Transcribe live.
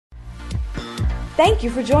Thank you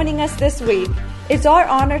for joining us this week. It's our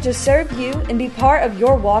honor to serve you and be part of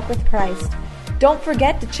your walk with Christ. Don't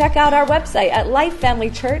forget to check out our website at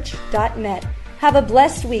lifefamilychurch.net. Have a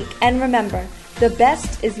blessed week, and remember, the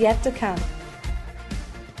best is yet to come.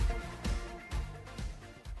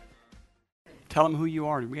 Tell them who you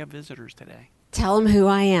are. We have visitors today. Tell them who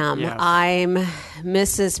I am. Yes. I'm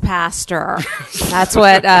Mrs. Pastor. That's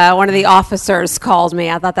what one of the officers called me.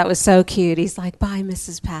 I thought that was so cute. He's like, "Bye,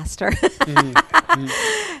 Mrs. Pastor."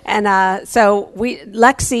 And so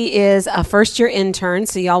Lexi is a first-year intern,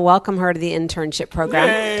 so y'all welcome her to the internship program.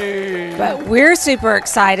 Yay. But we're super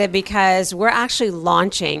excited because we're actually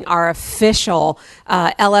launching our official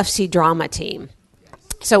LFC drama team.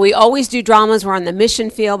 So we always do dramas. We're on the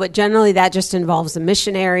mission field, but generally that just involves the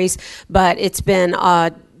missionaries. But it's been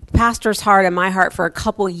pastor's heart and my heart for a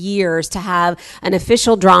couple years to have an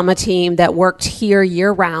official drama team that worked here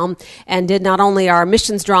year-round and did not only our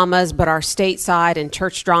missions dramas, but our stateside and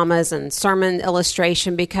church dramas and sermon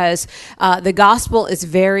illustration, because the gospel is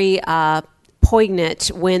very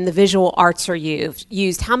poignant when the visual arts are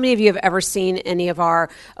used. How many of you have ever seen any of our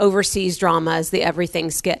overseas dramas, the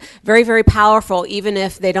Everything Skit? Very, very powerful, even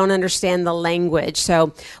if they don't understand the language.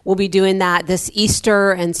 So we'll be doing that this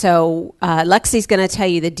Easter. And so Lexi's going to tell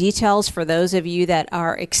you the details for those of you that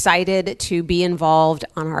are excited to be involved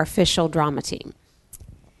on our official drama team.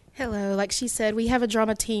 Hello. Like she said, we have a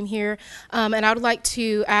drama team here, and I would like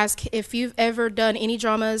to ask if you've ever done any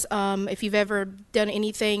dramas, if you've ever done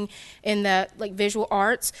anything in that like visual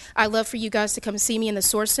arts. I'd love for you guys to come see me in the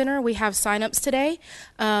Source Center. We have sign-ups today,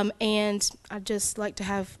 and I'd just like to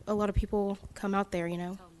have a lot of people come out there, you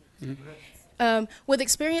know. Mm-hmm. With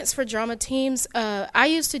experience for drama teams, I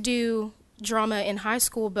used to do drama in high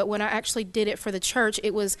school, but when I actually did it for the church,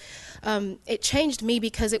 it was it changed me,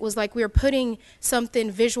 because it was like we were putting something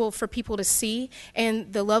visual for people to see,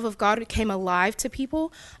 and the love of God came alive to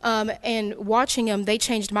people, and watching them, they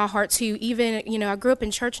changed my heart too. Even, you know, I grew up in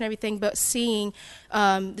church and everything, but seeing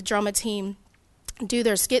the drama team do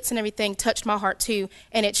their skits and everything touched my heart too,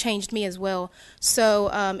 and it changed me as well.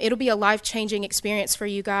 So it'll be a life-changing experience for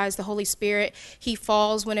you guys. The Holy Spirit, He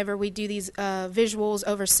falls whenever we do these visuals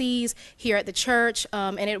overseas, here at the church,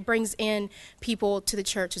 and it brings in people to the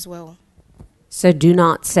church as well. So do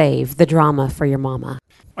not save the drama for your mama.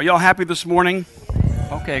 Are y'all happy this morning?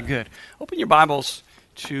 Okay, good. Open your Bibles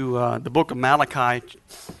to the book of Malachi,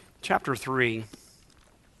 chapter 3. I'm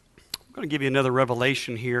going to give you another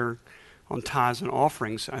revelation here on tithes and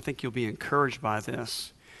offerings. I think you'll be encouraged by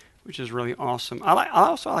this, which is really awesome. I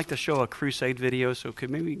also like to show a crusade video, so could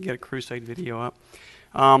maybe get a crusade video up.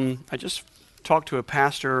 I just talked to a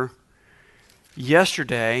pastor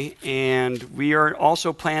yesterday, and we are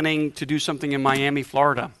also planning to do something in Miami,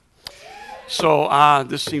 Florida. So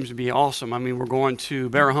this seems to be awesome. I mean, we're going to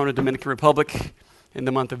Barahona, Dominican Republic in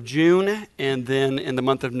the month of June, and then in the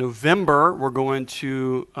month of November, we're going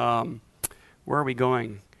to, where are we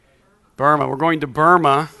going? Burma. We're going to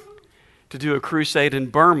Burma to do a crusade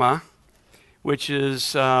in Burma, which is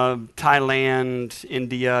Thailand,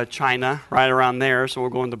 India, China, right around there. So we're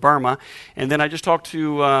going to Burma. And then I just talked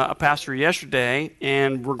to a pastor yesterday,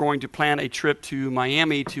 and we're going to plan a trip to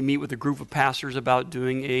Miami to meet with a group of pastors about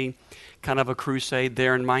doing a kind of a crusade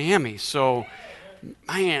there in Miami. So,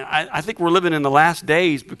 man, I think we're living in the last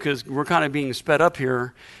days, because we're kind of being sped up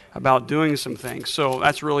here about doing some things. So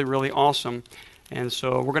that's really, really awesome. And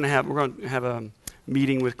so we're going to have a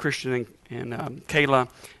meeting with Christian and Kayla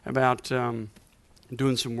about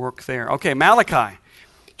doing some work there. Okay, Malachi,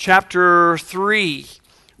 chapter 3.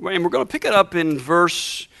 And we're going to pick it up in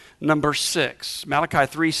verse number 6. Malachi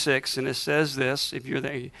 3:6, and it says this. If you're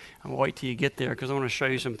there, I'll wait till you get there, because I want to show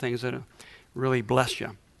you some things that really bless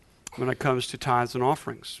you when it comes to tithes and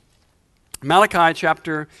offerings. Malachi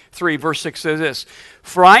chapter 3, verse 6 says this: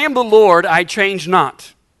 "For I am the Lord, I change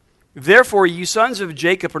not. Therefore, you sons of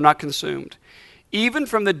Jacob are not consumed. Even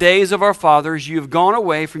from the days of our fathers you have gone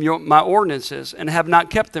away from my ordinances, and have not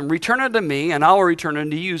kept them. Return unto me, and I will return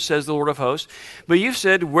unto you, says the Lord of hosts. But you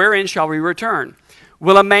said, wherein shall we return?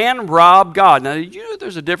 Will a man rob God?" Now, did you know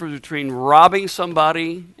there's a difference between robbing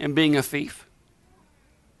somebody and being a thief?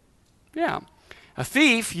 Yeah. A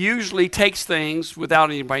thief usually takes things without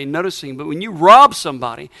anybody noticing, but when you rob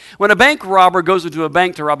somebody, when a bank robber goes into a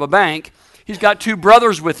bank to rob a bank, he's got two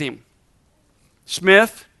brothers with him,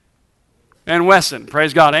 Smith and Wesson.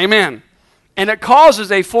 Praise God. Amen. And it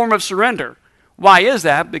causes a form of surrender. Why is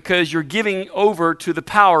that? Because you're giving over to the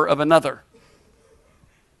power of another.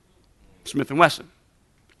 Smith and Wesson.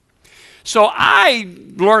 So I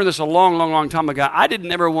learned this a long, long, long time ago. I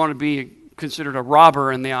didn't ever want to be considered a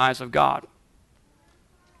robber in the eyes of God.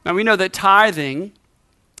 Now we know that tithing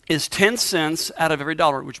is 10 cents out of every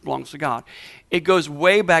dollar, which belongs to God. It goes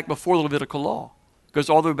way back before the Levitical law. It goes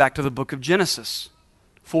all the way back to the book of Genesis.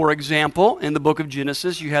 For example, in the book of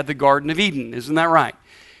Genesis, you had the Garden of Eden. Isn't that right?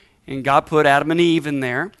 And God put Adam and Eve in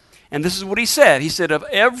there. And this is what he said. He said, of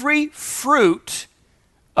every fruit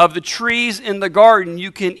of the trees in the garden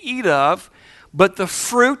you can eat of, but the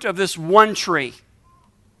fruit of this one tree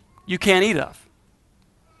you can't eat of.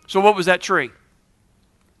 So what was that tree?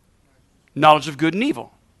 Knowledge of good and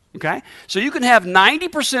evil. Okay? So you can have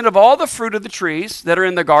 90% of all the fruit of the trees that are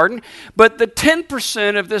in the garden, but the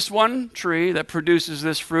 10% of this one tree that produces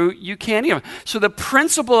this fruit, you can't eat. So the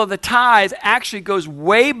principle of the tithe actually goes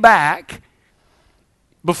way back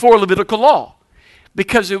before Levitical law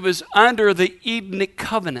because it was under the Edenic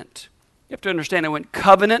covenant. You have to understand it went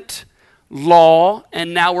covenant, law,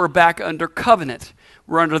 and now we're back under covenant.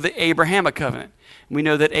 We're under the Abrahamic covenant. We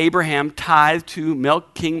know that Abraham tithed to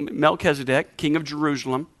King Melchizedek, king of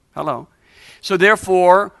Jerusalem. Hello. So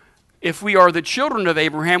therefore, if we are the children of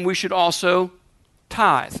Abraham, we should also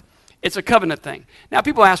tithe. It's a covenant thing. Now,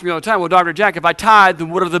 people ask me all the time, well, Dr. Jack, if I tithe, then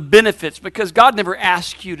what are the benefits? Because God never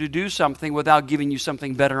asks you to do something without giving you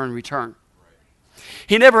something better in return.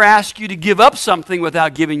 He never asks you to give up something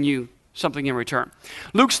without giving you something in return.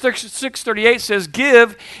 Luke 6:38 says,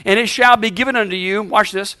 give, and it shall be given unto you,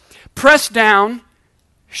 watch this, pressed down,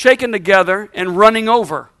 shaken together, and running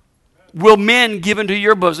over. Will men give into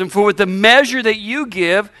your bosom? For with the measure that you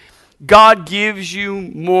give, God gives you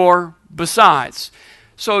more besides.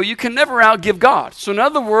 So you can never outgive God. So in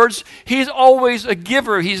other words, he's always a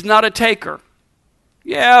giver. He's not a taker.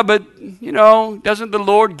 Yeah, but, doesn't the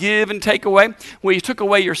Lord give and take away? Well, he took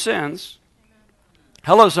away your sins.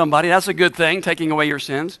 Hello, somebody. That's a good thing, taking away your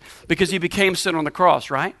sins, because he became sin on the cross,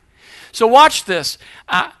 right? So watch this.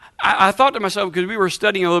 I thought to myself, because we were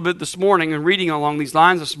studying a little bit this morning and reading along these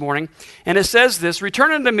lines this morning, and it says this,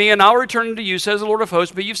 return unto me, and I'll return unto you, says the Lord of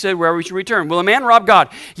hosts, but you've said where we should return. Will a man rob God?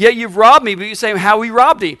 Yet you've robbed me, but you say, how we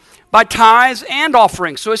robbed thee? By tithes and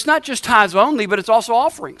offerings. So it's not just tithes only, but it's also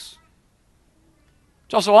offerings.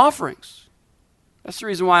 It's also offerings. That's the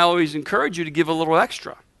reason why I always encourage you to give a little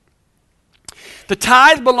extra. The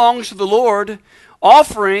tithe belongs to the Lord.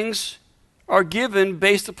 Offerings are given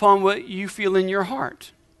based upon what you feel in your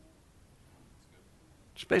heart.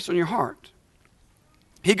 It's based on your heart.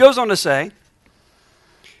 He goes on to say,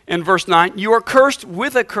 in verse 9, you are cursed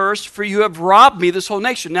with a curse, for you have robbed me, this whole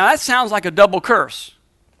nation. Now that sounds like a double curse.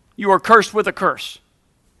 You are cursed with a curse.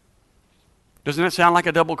 Doesn't that sound like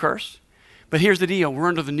a double curse? But here's the deal. We're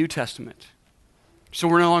under the New Testament. So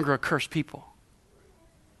we're no longer a cursed people.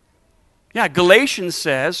 Yeah, Galatians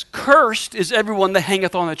says, cursed is everyone that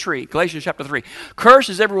hangeth on the tree. Galatians chapter 3. Cursed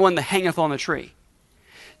is everyone that hangeth on the tree.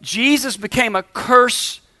 Jesus became a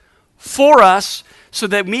curse for us so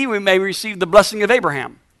that we may receive the blessing of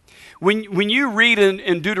Abraham. When you read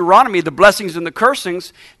in Deuteronomy the blessings and the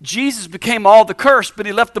cursings, Jesus became all the curse, but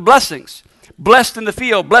he left the blessings. Blessed in the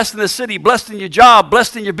field, blessed in the city, blessed in your job,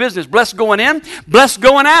 blessed in your business, blessed going in, blessed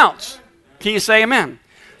going out. Can you say amen?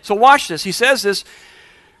 So watch this. He says this,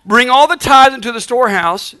 bring all the tithes into the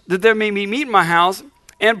storehouse, that there may be meat in my house,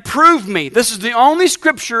 and prove me. This is the only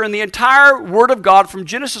scripture in the entire Word of God from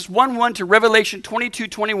Genesis 1:1 to Revelation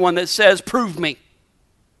 22:21 that says, prove me.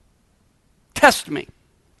 Test me.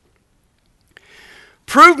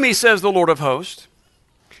 Prove me, says the Lord of hosts,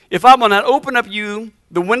 if I will not open up you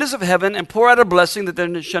the windows of heaven and pour out a blessing that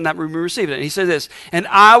then shall not receive it. And he says this, and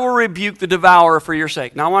I will rebuke the devourer for your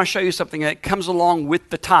sake. Now I want to show you something that comes along with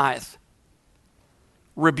the tithe.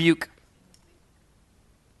 Rebuke.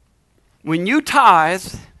 When you tithe,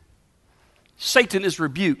 Satan is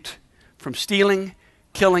rebuked from stealing,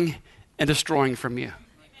 killing, and destroying from you.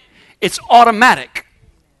 It's automatic.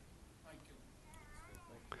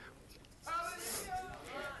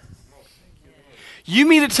 You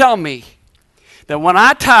mean to tell me that when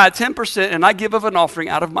I tithe 10% and I give of an offering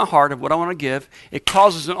out of my heart of what I want to give, it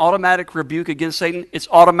causes an automatic rebuke against Satan? It's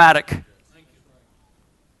automatic.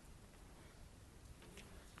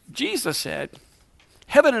 Jesus said,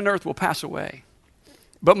 heaven and earth will pass away,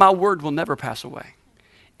 but my word will never pass away.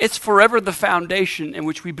 It's forever the foundation in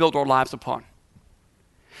which we build our lives upon.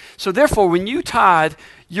 So therefore, when you tithe,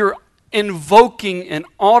 you're invoking an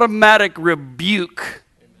automatic rebuke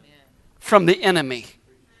from the enemy.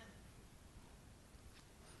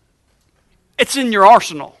 It's in your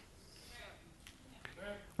arsenal.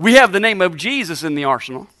 We have the name of Jesus in the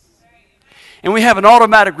arsenal, and we have an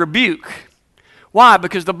automatic rebuke. Why?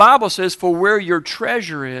 Because the Bible says, for where your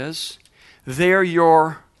treasure is, there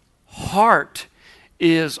your heart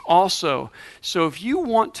is also. So if you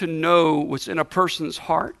want to know what's in a person's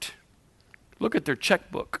heart, look at their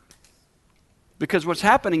checkbook. Because what's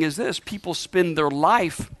happening is this: people spend their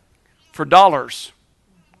life for dollars.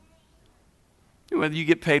 Whether you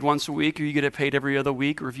get paid once a week or you get paid every other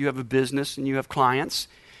week, or if you have a business and you have clients,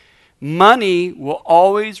 money will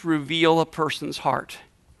always reveal a person's heart.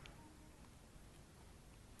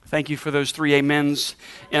 Thank you for those 3 amens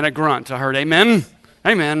and a grunt. I heard amen.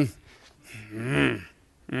 Amen.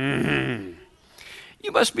 Mm-hmm.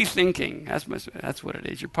 You must be thinking. That's what it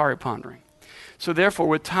is. You're probably pondering. So therefore,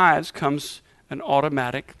 with tithes comes an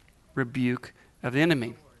automatic rebuke of the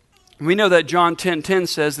enemy. We know that John 10:10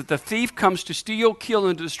 says that the thief comes to steal, kill,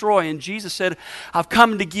 and destroy. And Jesus said, I've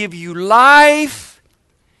come to give you life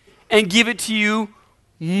and give it to you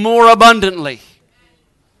more abundantly.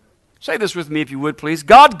 Say this with me if you would, please.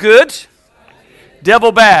 God good,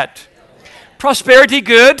 devil bad. Prosperity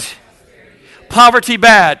good, poverty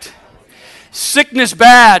bad. Sickness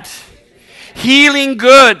bad. Healing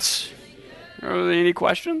good. Are there any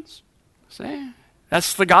questions? Say.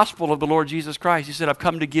 That's the gospel of the Lord Jesus Christ. He said, I've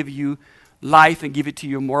come to give you life and give it to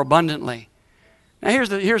you more abundantly. Now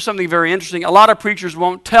here's something very interesting. A lot of preachers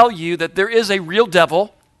won't tell you that there is a real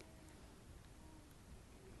devil,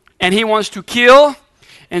 and he wants to kill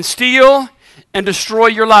and steal and destroy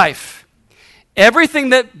your life.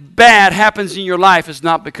 Everything that bad happens in your life is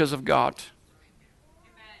not because of God.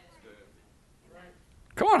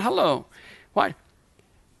 Come on, hello. Why?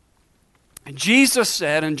 Jesus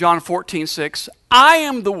said in John 14:6, I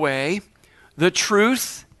am the way, the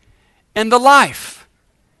truth, and the life.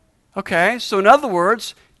 Okay, so in other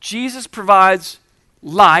words, Jesus provides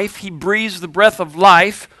life. He breathes the breath of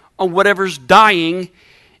life on whatever's dying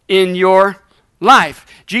in your life.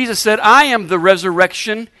 Jesus said, I am the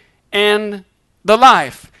resurrection and the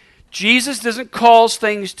life. Jesus doesn't cause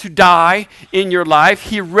things to die in your life.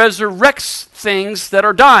 He resurrects things that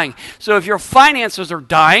are dying. So if your finances are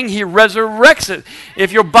dying, He resurrects it.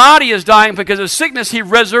 If your body is dying because of sickness, He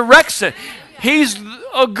resurrects it. He's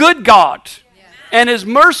a good God, and His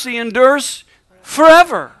mercy endures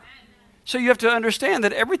forever. So you have to understand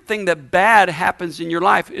that everything that bad happens in your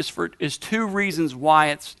life is 2 reasons why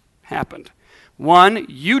it's happened. 1,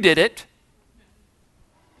 you did it.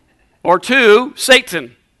 Or 2,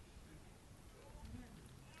 Satan.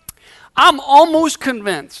 I'm almost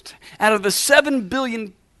convinced, out of the 7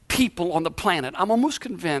 billion people on the planet, I'm almost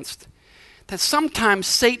convinced that sometimes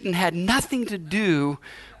Satan had nothing to do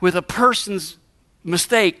with a person's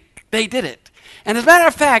mistake. They did it. And as a matter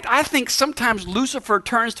of fact, I think sometimes Lucifer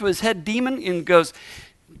turns to his head demon and goes,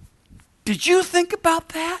 did you think about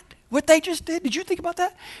that? What they just did? Did you think about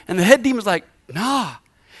that? And the head demon's like, nah.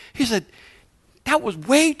 He said, that was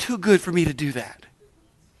way too good for me to do that.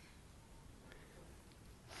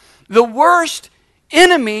 The worst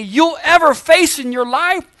enemy you'll ever face in your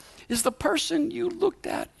life is the person you looked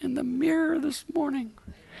at in the mirror this morning.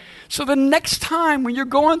 So the next time when you're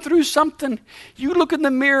going through something, you look in the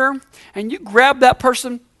mirror and you grab that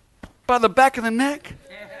person by the back of the neck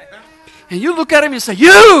and you look at him and say,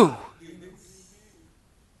 you!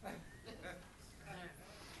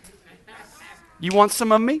 You want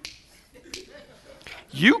some of me?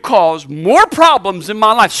 You cause more problems in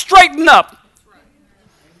my life. Straighten up.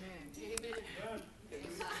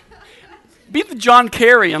 Be the John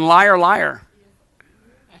Kerry in Liar, Liar.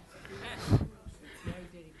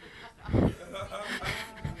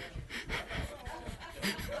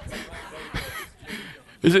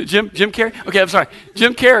 Is it Jim Carrey? Okay, I'm sorry.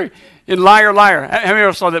 Jim Carrey in Liar, Liar. How many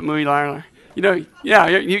ever saw that movie, Liar, Liar? You know, yeah,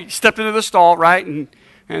 you stepped into the stall, right,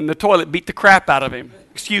 and the toilet beat the crap out of him.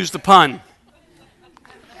 Excuse the pun.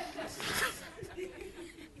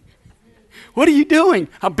 What are you doing?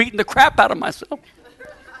 I'm beating the crap out of myself.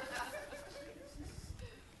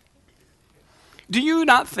 Do you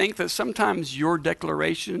not think that sometimes your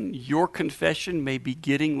declaration, your confession may be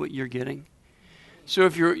getting what you're getting? So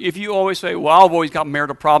if you always say, well, I've always got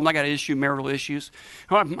marital problems, I got marital issues,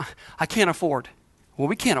 I can't afford. Well,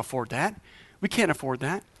 we can't afford that. We can't afford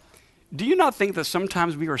that. Do you not think that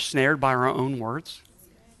sometimes we are snared by our own words?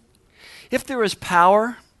 If there is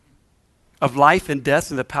power of life and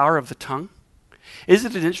death in the power of the tongue,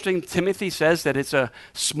 isn't it interesting? Timothy says that it's a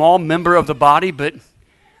small member of the body, but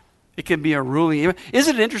it can be a ruling.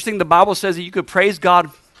 Isn't it interesting? The Bible says that you could praise God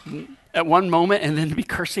at one moment and then be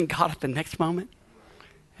cursing God at the next moment.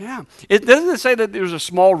 Yeah. Doesn't it say that there's a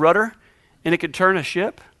small rudder and it could turn a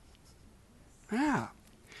ship? Yeah.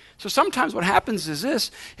 So sometimes what happens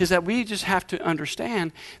is that we just have to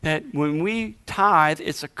understand that when we tithe,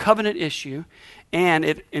 it's a covenant issue and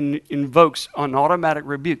it invokes an automatic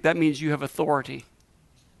rebuke. That means you have authority.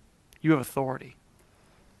 You have authority.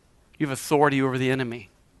 You have authority over the enemy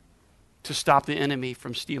to stop the enemy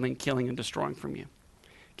from stealing, killing, and destroying from you.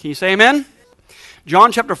 Can you say amen?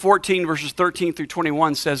 John chapter 14, verses 13 through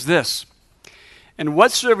 21 says this, "And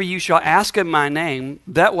whatsoever you shall ask in my name,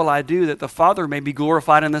 that will I do, that the Father may be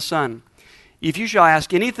glorified in the Son. If you shall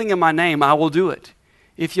ask anything in my name, I will do it.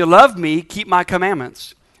 If you love me, keep my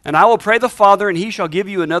commandments. And I will pray the Father, and he shall give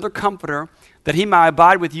you another comforter, that he may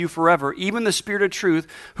abide with you forever, even the Spirit of truth,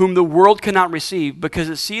 whom the world cannot receive, because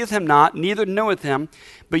it seeth him not, neither knoweth him.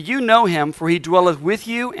 But you know him, for he dwelleth with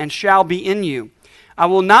you and shall be in you. I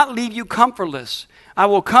will not leave you comfortless. I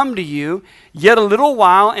will come to you. Yet a little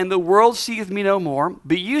while, and the world seeth me no more.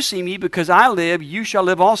 But you see me, because I live, you shall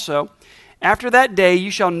live also. After that day you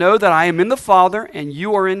shall know that I am in the Father, and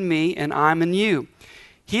you are in me, and I am in you.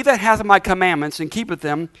 He that hath my commandments and keepeth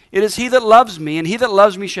them, it is he that loves me, and he that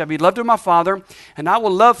loves me shall be loved of my Father, and I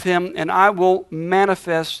will love him, and I will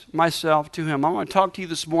manifest myself to him." I want to talk to you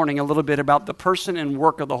this morning a little bit about the person and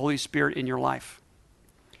work of the Holy Spirit in your life.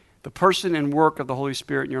 The person and work of the Holy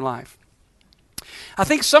Spirit in your life. I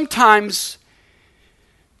think sometimes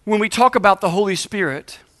when we talk about the Holy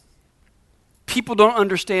Spirit, people don't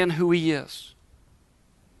understand who he is.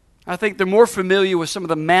 I think they're more familiar with some of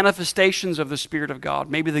the manifestations of the Spirit of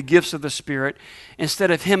God, maybe the gifts of the Spirit,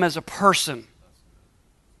 instead of him as a person.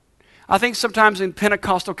 I think sometimes in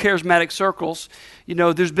Pentecostal charismatic circles,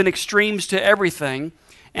 there's been extremes to everything,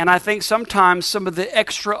 and I think sometimes some of the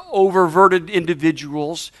extra oververted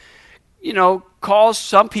individuals, cause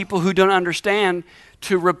some people who don't understand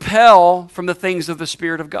to repel from the things of the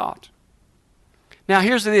Spirit of God. Now,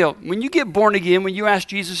 here's the deal. When you get born again, when you ask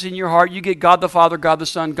Jesus in your heart, you get God the Father, God the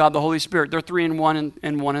Son, God the Holy Spirit. They're three in one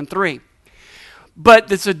and one in three. But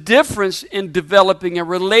there's a difference in developing a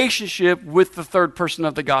relationship with the third person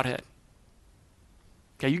of the Godhead.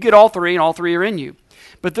 Okay, you get all three, and all three are in you.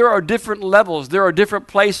 But there are different levels. There are different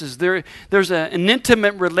places. There's an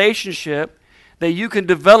intimate relationship that you can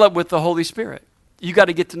develop with the Holy Spirit. You got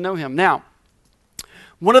to get to know him. Now,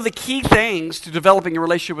 one of the key things to developing a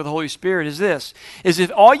relationship with the Holy Spirit is this, is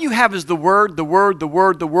if all you have is the Word, the Word, the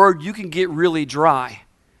Word, the Word, you can get really dry.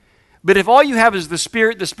 But if all you have is the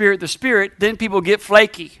Spirit, the Spirit, the Spirit, then people get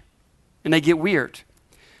flaky and they get weird.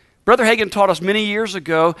 Brother Hagin taught us many years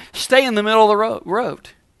ago, stay in the middle of the road.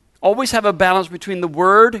 Always have a balance between the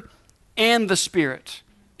Word and the Spirit.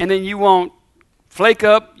 And then you won't flake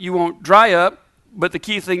up, you won't dry up, but the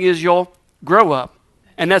key thing is you'll grow up.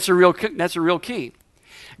 And that's a real key.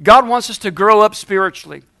 God wants us to grow up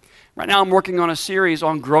spiritually. Right now I'm working on a series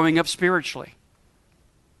on growing up spiritually.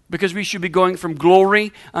 Because we should be going from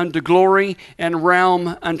glory unto glory and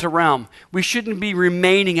realm unto realm. We shouldn't be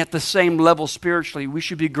remaining at the same level spiritually. We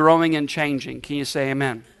should be growing and changing. Can you say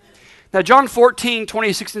amen? Now John 14,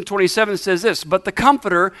 26 and 27 says this, "But the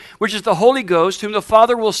Comforter, which is the Holy Ghost, whom the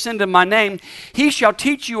Father will send in my name, he shall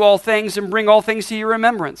teach you all things and bring all things to your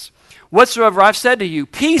remembrance. Whatsoever I've said to you,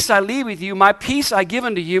 peace I leave with you, my peace I give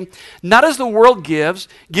unto you. Not as the world gives,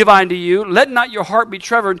 give I unto you. Let not your heart be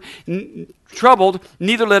troubled,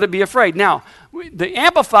 neither let it be afraid." Now, the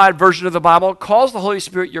Amplified version of the Bible calls the Holy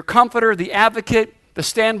Spirit your comforter, the advocate, the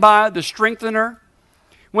standby, the strengthener.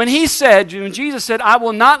 When Jesus said, "I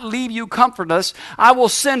will not leave you comfortless, I will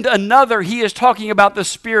send another," he is talking about the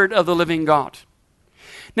Spirit of the living God.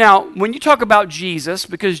 Now, when you talk about Jesus,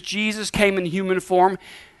 because Jesus came in human form,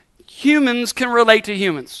 humans can relate to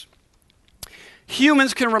humans.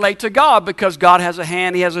 Humans can relate to God because God has a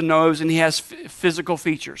hand, he has a nose, and he has physical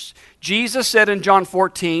features. Jesus said in John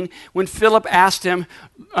 14, when Philip asked him,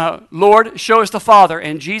 "Lord, show us the Father."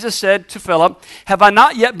 And Jesus said to Philip, "Have I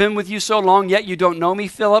not yet been with you so long, yet you don't know me,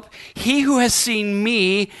 Philip? He who has seen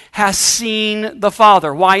me has seen the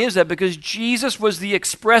Father." Why is that? Because Jesus was the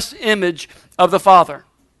express image of the Father.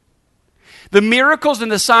 The miracles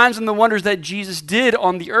and the signs and the wonders that Jesus did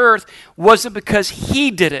on the earth wasn't because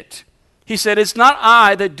he did it. He said, "It's not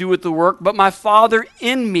I that doeth the work, but my Father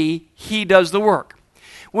in me, he does the work."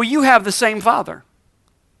 Well, you have the same Father.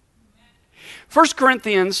 1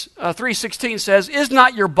 Corinthians 3:16 says, "Is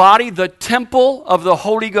not your body the temple of the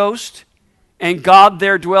Holy Ghost, and God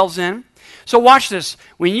there dwells in?" So watch this.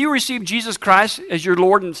 When you receive Jesus Christ as your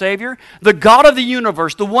Lord and Savior, the God of the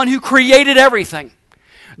universe, the one who created everything,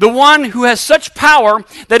 the one who has such power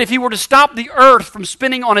that if he were to stop the earth from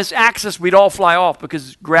spinning on its axis, we'd all fly off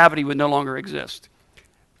because gravity would no longer exist,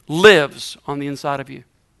 lives on the inside of you.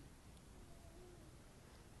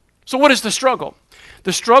 So what is the struggle?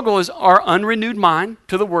 The struggle is our unrenewed mind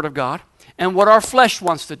to the Word of God and what our flesh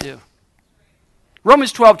wants to do.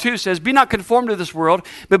 Romans 12:2 says, "Be not conformed to this world,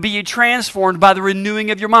 but be ye transformed by the renewing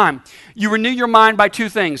of your mind." You renew your mind by two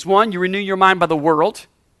things. One, you renew your mind by the world,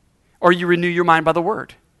 or you renew your mind by the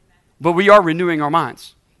Word. But we are renewing our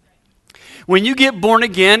minds. When you get born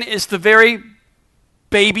again, it's the very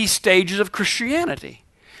baby stages of Christianity.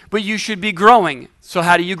 But you should be growing. So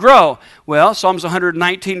how do you grow? Well, Psalms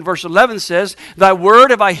 119 verse 11 says, "Thy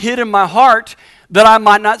word have I hid in my heart, that I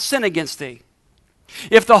might not sin against thee."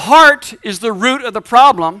 If the heart is the root of the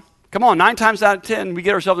problem, come on, 9 times out of 10 we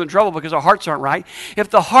get ourselves in trouble because our hearts aren't right. If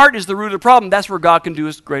the heart is the root of the problem, that's where God can do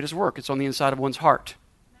his greatest work. It's on the inside of one's heart.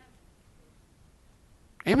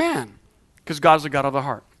 Amen. Because God's the God of the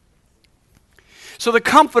heart. So the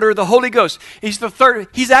Comforter, the Holy Ghost, he's the third.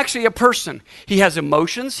 He's actually a person. He has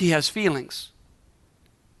emotions. He has feelings.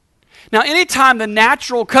 Now, anytime the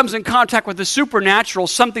natural comes in contact with the supernatural,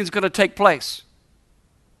 something's going to take place.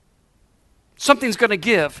 Something's going to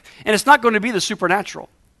give. And it's not going to be the supernatural.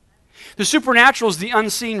 The supernatural is the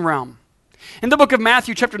unseen realm. In the book of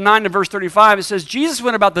Matthew, chapter 9 and verse 35, it says, Jesus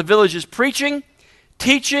went about the villages preaching,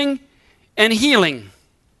 teaching, and healing.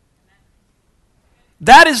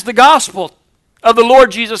 That is the gospel of the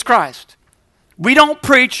Lord Jesus Christ. We don't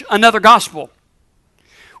preach another gospel.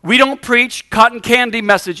 We don't preach cotton candy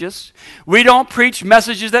messages. We don't preach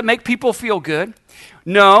messages that make people feel good.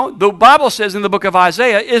 No, the Bible says in the book of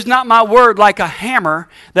Isaiah, "Is not my word like a hammer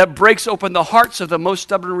that breaks open the hearts of the most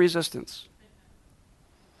stubborn resistance?"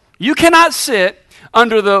 You cannot sit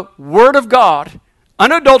under the Word of God,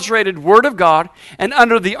 unadulterated Word of God, and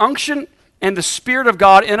under the unction and the Spirit of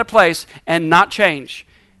God in a place and not change.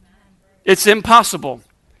 It's impossible.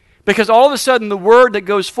 Because all of a sudden the word that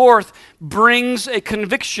goes forth brings a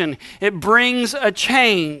conviction. It brings a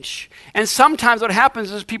change. And sometimes what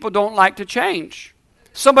happens is people don't like to change.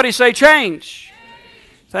 Somebody say change.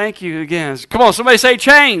 Thank you again. Come on, somebody say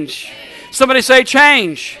change. Somebody say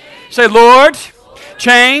change. Say, Lord,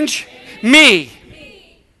 change me.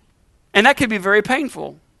 And that can be very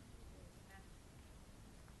painful.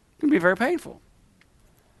 It can be very painful.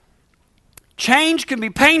 Change can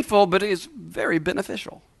be painful, but it is very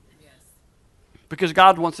beneficial. Because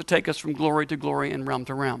God wants to take us from glory to glory and realm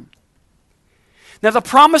to realm. Now, the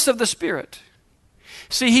promise of the Spirit.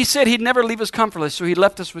 See, he said he'd never leave us comfortless, so he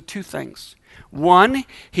left us with 2 things. One,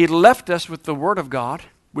 he left us with the Word of God,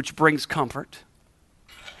 which brings comfort.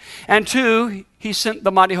 And 2, he sent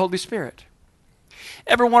the mighty Holy Spirit.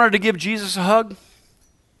 Ever wanted to give Jesus a hug?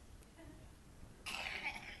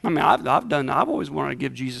 I mean, I've always wanted to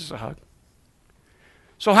give Jesus a hug.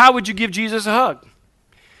 So how would you give Jesus a hug?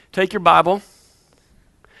 Take your Bible,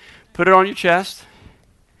 put it on your chest,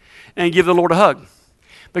 and give the Lord a hug.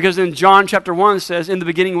 Because in John chapter 1 it says, "In the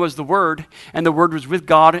beginning was the Word, and the Word was with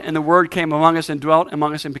God, and the Word came among us and dwelt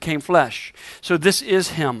among us and became flesh." So this is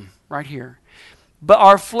him right here. But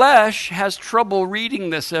our flesh has trouble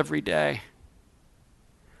reading this every day.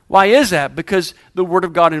 Why is that? Because the Word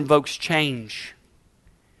of God invokes change.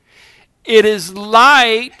 It is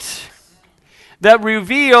light that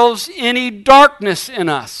reveals any darkness in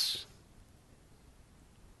us.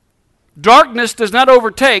 Darkness does not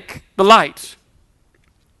overtake the light.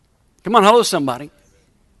 Come on, hello somebody.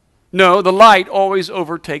 No, the light always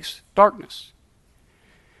overtakes darkness.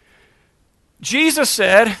 Jesus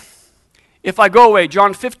said, if I go away,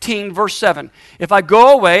 John 15, verse 7, if I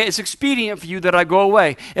go away, it's expedient for you that I go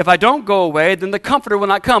away. If I don't go away, then the Comforter will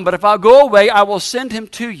not come. But if I go away, I will send him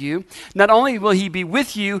to you. Not only will he be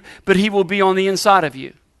with you, but he will be on the inside of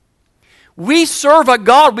you. We serve a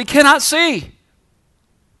God we cannot see.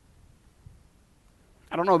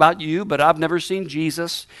 I don't know about you, but I've never seen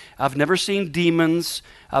Jesus. I've never seen demons.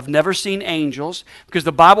 I've never seen angels. Because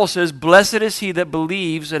the Bible says, "Blessed is he that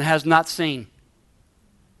believes and has not seen."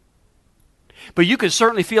 But you can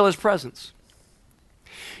certainly feel his presence.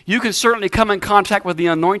 You can certainly come in contact with the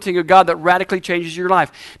anointing of God that radically changes your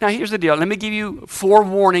life. Now here's the deal. Let me give you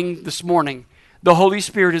forewarning this morning. The Holy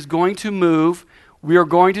Spirit is going to move. We are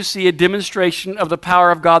going to see a demonstration of the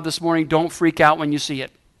power of God this morning. Don't freak out when you see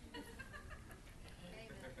it.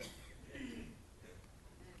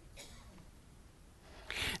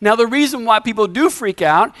 Now the reason why people do freak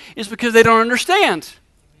out is because they don't understand.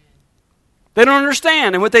 They don't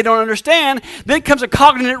understand. And what they don't understand, then comes a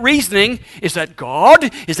cognitive reasoning. Is that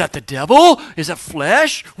God? Is that the devil? Is that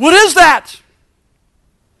flesh? What is that?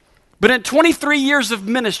 But in 23 years of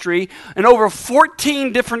ministry in over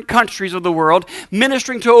 14 different countries of the world,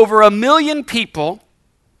 ministering to over 1 million people,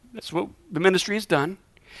 that's what the ministry has done,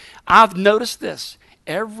 I've noticed this.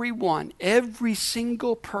 Every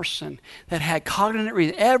single person that had cognitive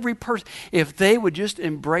reason, every person, if they would just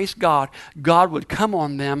embrace God, God would come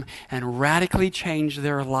on them and radically change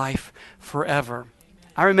their life forever.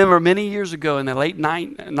 I remember many years ago in the late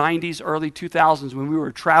 90s, early 2000s, when we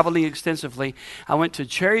were traveling extensively, I went to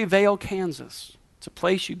Cherryvale, Kansas. It's a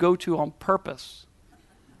place you go to on purpose.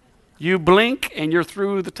 You blink and you're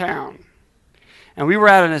through the town. And we were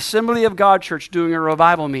at an Assembly of God church doing a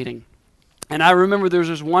revival meeting. And I remember there was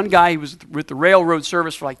this one guy, he was with the railroad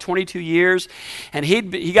service for like 22 years, and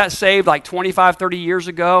he got saved like 25, 30 years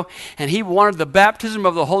ago, and he wanted the baptism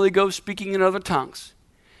of the Holy Ghost speaking in other tongues.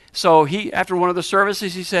 So after one of the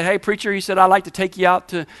services, he said, hey, preacher, he said, I'd like to take you out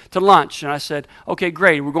to lunch. And I said, okay,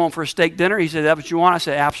 great. We're going for a steak dinner. He said, that's what you want? I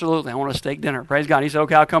said, absolutely. I want a steak dinner. Praise God. He said,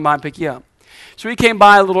 okay, I'll come by and pick you up. So he came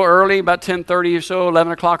by a little early, about 10:30 or so,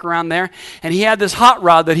 11 o'clock around there, and he had this hot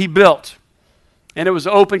rod that he built. And it was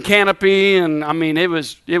an open canopy, and I mean, it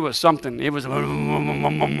was something. It was,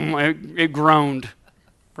 it groaned.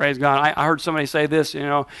 Praise God. I heard somebody say this,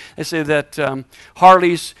 they say that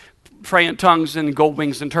Harleys pray in tongues and gold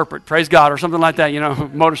wings interpret. Praise God, or something like that,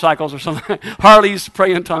 motorcycles or something. Harleys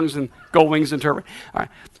pray in tongues and gold wings interpret. All right.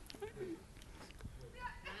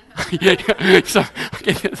 So,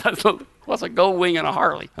 what's a gold wing and a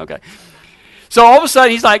Harley? Okay. So all of a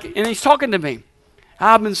sudden, he's talking to me.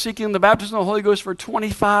 I've been seeking the baptism of the Holy Ghost for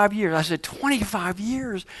 25 years. I said, 25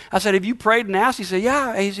 years? I said, have you prayed and asked? He said,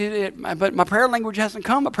 yeah. He said, but my prayer language hasn't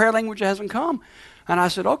come. And I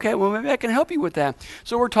said, okay, well, maybe I can help you with that.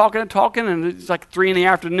 So we're talking, and it's like 3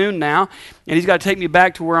 p.m. now, and he's got to take me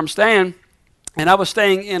back to where I'm staying. And I was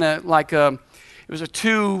staying in it was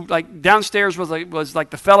a downstairs was like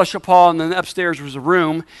the fellowship hall, and then upstairs was a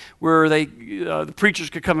room where the preachers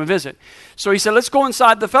could come and visit. So he said, let's go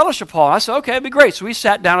inside the fellowship hall. I said, okay, it'd be great. So we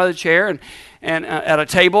sat down at a chair and at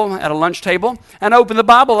a lunch table, and I opened the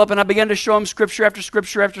Bible up, and I began to show him scripture after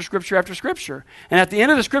scripture after scripture after scripture. And at the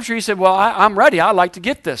end of the scripture, he said, well, I'm ready. I'd like to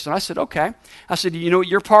get this. And I said, okay. I said, you know what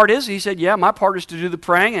your part is? He said, yeah, my part is to do the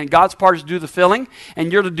praying, and God's part is to do the filling,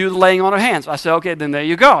 and you're to do the laying on of hands. I said, okay, then there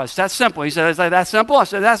you go. It's that simple. He said, is that simple? I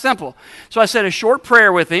said, that's simple. So I said a short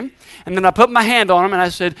prayer with him, and then I put my hand on him, and I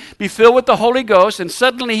said, be filled with the Holy Ghost. And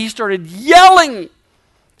suddenly he started yelling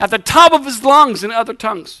at the top of his lungs in other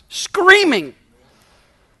tongues, screaming.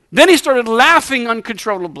 Then he started laughing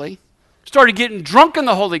uncontrollably, started getting drunk in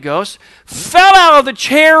the Holy Ghost, fell out of the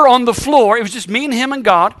chair on the floor. It was just me and him and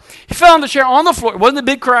God. He fell on the chair on the floor. It wasn't a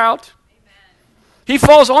big crowd. He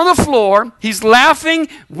falls on the floor. He's laughing,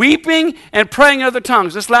 weeping, and praying in other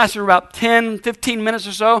tongues. This lasted for about 10, 15 minutes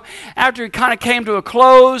or so. After he kind of came to a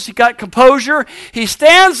close, he got composure. He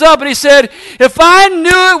stands up and he said, if I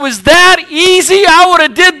knew it was that easy, I would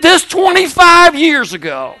have did this 25 years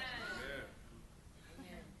ago.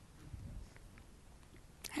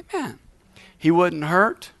 Amen. He wasn't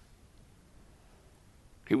hurt.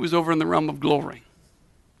 He was over in the realm of glory.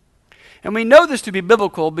 And we know this to be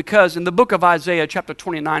biblical because in the book of Isaiah, chapter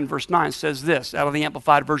 29, verse 9 says this, out of the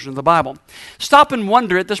Amplified Version of the Bible. Stop and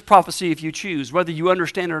wonder at this prophecy if you choose. Whether you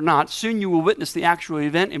understand it or not, soon you will witness the actual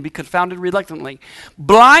event and be confounded reluctantly.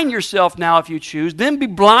 Blind yourself now if you choose, then be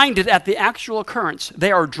blinded at the actual occurrence.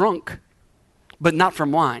 They are drunk, but not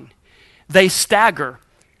from wine. They stagger,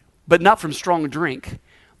 but not from strong drink,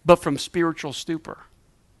 but from spiritual stupor.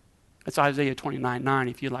 That's Isaiah 29:9.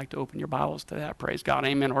 If you'd like to open your Bibles to that, praise God,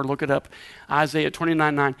 amen. Or look it up, Isaiah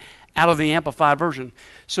 29:9, out of the Amplified Version.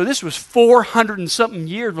 So this was 400 and something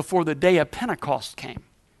years before the day of Pentecost came.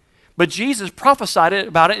 But Jesus prophesied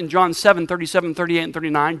about it in John 7, 37, 38, and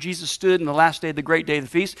 39. Jesus stood in the last day of the great day of the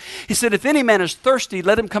feast. He said, if any man is thirsty,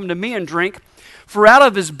 let him come to me and drink. For out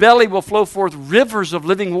of his belly will flow forth rivers of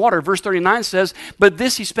living water. Verse 39 says, but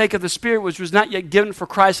this he spake of the Spirit, which was not yet given, for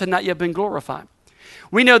Christ had not yet been glorified.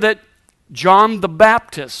 We know that John the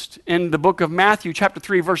Baptist, in the book of Matthew, chapter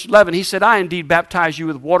 3, verse 11, he said, I indeed baptize you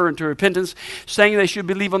with water unto repentance, saying they should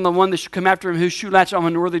believe on the one that should come after him, whose shoe latch I'm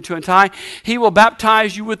unworthy to untie. He will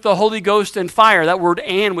baptize you with the Holy Ghost and fire. That word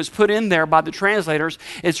and was put in there by the translators.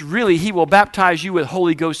 It's really, he will baptize you with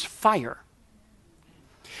Holy Ghost fire.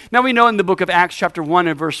 Now we know in the book of Acts chapter 1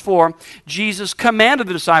 and verse 4, Jesus commanded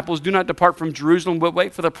the disciples, do not depart from Jerusalem, but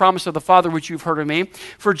wait for the promise of the Father which you've heard of me.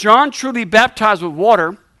 For John truly baptized with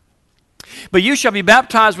water, but you shall be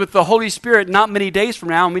baptized with the Holy Spirit not many days from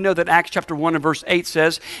now. And we know that Acts chapter 1 and verse 8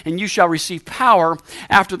 says, and you shall receive power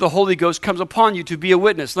after the Holy Ghost comes upon you to be a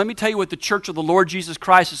witness. Let me tell you what the church of the Lord Jesus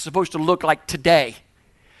Christ is supposed to look like today.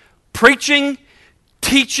 Preaching,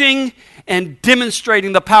 teaching, and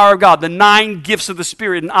demonstrating the power of God. The 9 gifts of the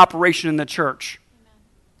Spirit in operation in the church.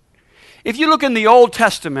 If you look in the Old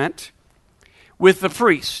Testament with the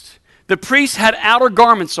priest had outer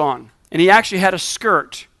garments on, and he actually had a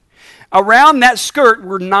skirt. Around that skirt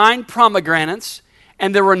were 9 pomegranates,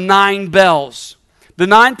 and there were 9 bells. The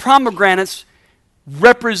 9 pomegranates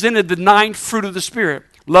represented the 9 fruit of the Spirit.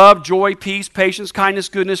 Love, joy, peace, patience, kindness,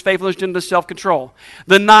 goodness, faithfulness, gentleness, self-control.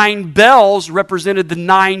 The 9 bells represented the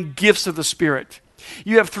 9 gifts of the Spirit.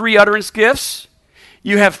 You have 3 utterance gifts.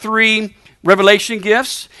 You have 3 revelation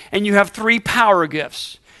gifts, and you have 3 power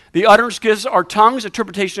gifts. The utterance gifts are tongues,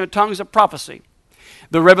 interpretation of tongues, of prophecy.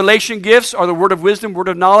 The revelation gifts are the word of wisdom, word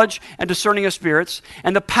of knowledge, and discerning of spirits.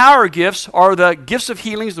 And the power gifts are the gifts of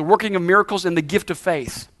healings, the working of miracles, and the gift of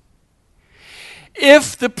faith.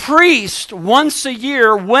 If the priest once a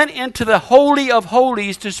year went into the Holy of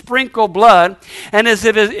Holies to sprinkle blood, and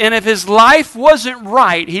if his life wasn't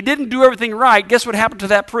right, he didn't do everything right, guess what happened to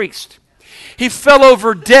that priest? He fell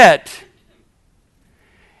over dead.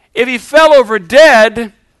 If he fell over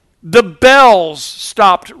dead, the bells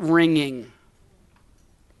stopped ringing.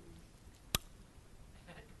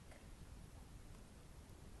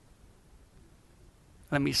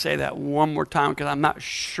 Let me say that one more time because I'm not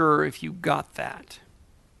sure if you got that.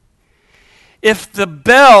 If the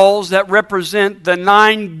bells that represent the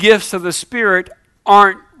 9 gifts of the Spirit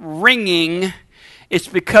aren't ringing, it's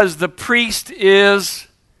because the priest is...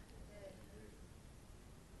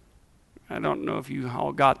 I don't know if you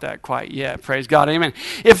all got that quite yet. Praise God. Amen.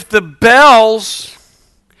 If the bells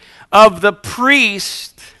of the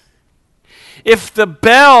priest, if the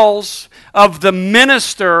bells of the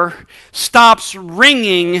minister stops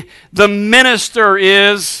ringing, the minister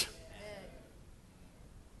is...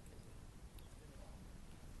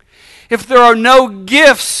 If there are no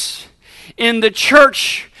gifts in the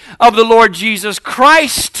church of the Lord Jesus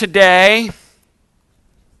Christ today,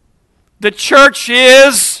 the church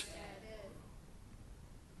is...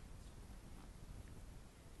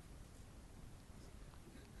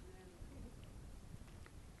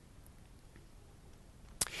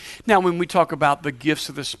 Now, when we talk about the gifts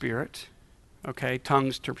of the Spirit, okay,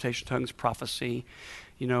 tongues, interpretation, tongues, prophecy,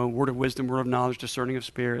 word of wisdom, word of knowledge, discerning of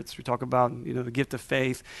spirits. We talk about, the gift of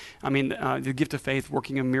faith. The gift of faith,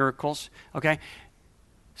 working of miracles, okay?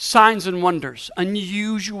 Signs and wonders,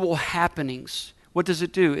 unusual happenings. What does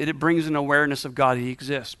it do? It brings an awareness of God that He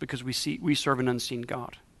exists because we serve an unseen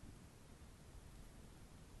God.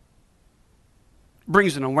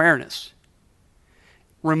 Brings an awareness.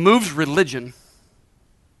 Removes religion.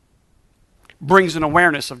 Brings an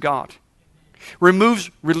awareness of God.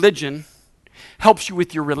 Removes religion, helps you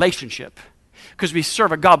with your relationship. Because we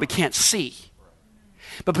serve a God we can't see.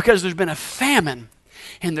 But because there's been a famine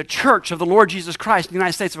in the church of the Lord Jesus Christ in the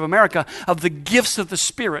United States of America of the gifts of the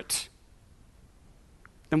Spirit,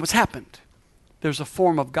 then what's happened? There's a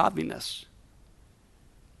form of godliness,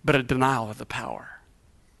 but a denial of the power.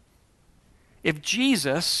 If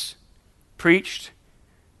Jesus preached,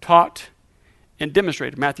 taught, and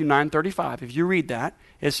demonstrated, Matthew 9:35. If you read that,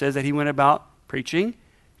 it says that He went about preaching,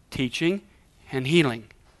 teaching, and healing.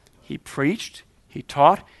 He preached, He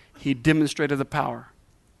taught, He demonstrated the power.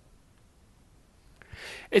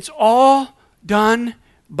 It's all done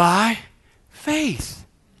by faith.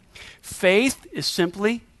 Faith is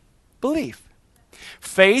simply belief.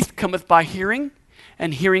 Faith cometh by hearing,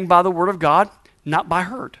 and hearing by the word of God, not by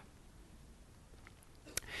heard.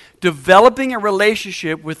 Developing a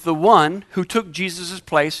relationship with the one who took Jesus'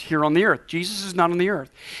 place here on the earth. Jesus is not on the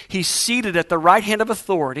earth. He's seated at the right hand of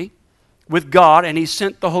authority with God, and He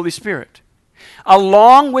sent the Holy Spirit.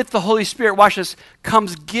 Along with the Holy Spirit, watch this,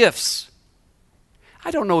 comes gifts.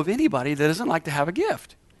 I don't know of anybody that doesn't like to have a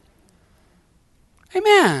gift.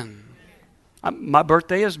 Amen. My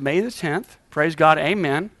birthday is May the 10th. Praise God,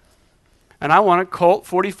 amen. And I want a Colt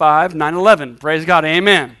 45 911. Praise God,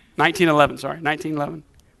 amen. 1911.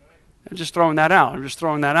 I'm just throwing that out. I'm just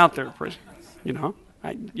throwing that out there. You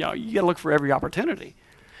got to look for every opportunity.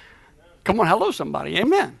 Come on, hello somebody.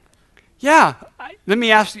 Amen. Yeah. Let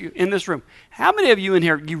me ask you in this room, how many of you in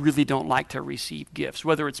here, you really don't like to receive gifts,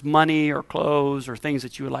 whether it's money or clothes or things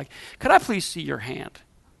that you would like? Could I please see your hand?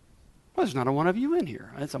 Well, there's not a one of you in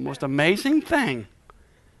here. It's the most amazing thing.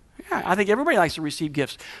 Yeah, I think everybody likes to receive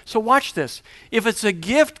gifts. So watch this. If it's a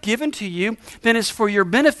gift given to you, then it's for your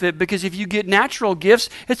benefit, because if you get natural gifts,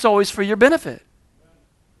 it's always for your benefit.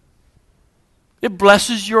 It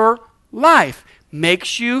blesses your life,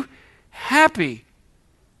 makes you happy.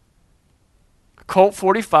 Colt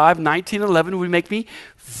 45, 1911 would make me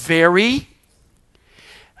very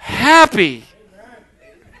happy.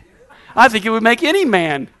 I think it would make any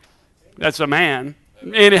man that's a man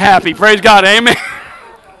happy. Praise God, amen.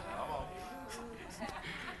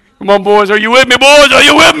 Come on, boys. Are you with me, boys? Are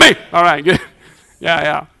you with me? All right, good.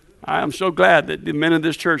 Yeah. I am so glad that the men of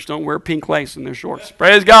this church don't wear pink lace in their shorts.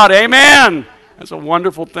 Praise God. Amen. That's a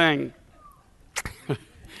wonderful thing. Praise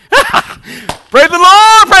the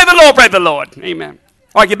Lord. Praise the Lord. Praise the Lord. Amen.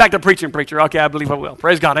 All right, get back to preaching, preacher. Okay, I believe I will.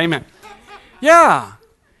 Praise God. Amen. Yeah.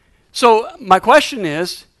 So my question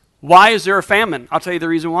is, why is there a famine? I'll tell you the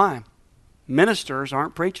reason why. Ministers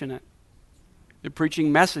aren't preaching it. They're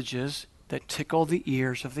preaching messages that tickle the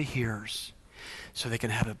ears of the hearers so they can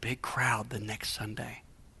have a big crowd the next Sunday.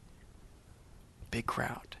 Big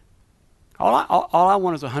crowd. All I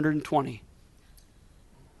want is 120.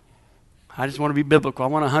 I just want to be biblical. I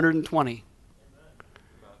want 120.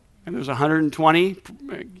 And there's 120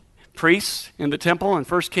 priests in the temple in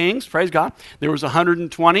 1 Kings. Praise God. There was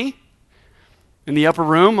 120 in the upper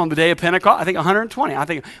room on the day of Pentecost. I think 120. I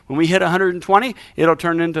think when we hit 120, it'll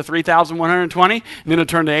turn into 3,120, and then it'll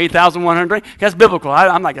turn to 8,120. That's biblical.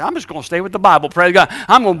 I'm just going to stay with the Bible. Praise God.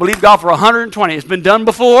 I'm going to believe God for 120. It's been done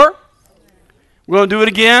before. We're going to do it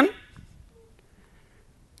again.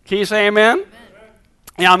 Can you say amen?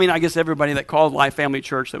 Amen. Yeah, I guess everybody that called Life Family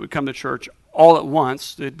Church that would come to church all at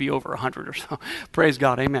once, it'd be over 100 or so. Praise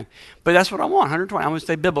God, amen. But that's what I want, 120. I'm going to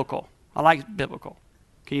stay biblical. I like biblical.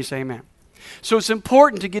 Can you say amen? So it's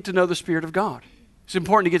important to get to know the Spirit of God. It's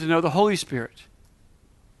important to get to know the Holy Spirit.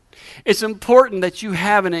 It's important that you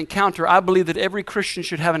have an encounter. I believe that every Christian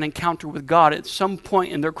should have an encounter with God at some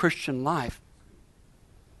point in their Christian life,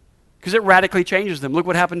 because it radically changes them. Look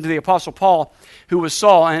what happened to the Apostle Paul, who was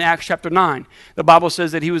Saul in Acts chapter 9. The Bible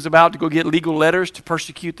says that he was about to go get legal letters to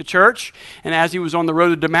persecute the church. And as he was on the road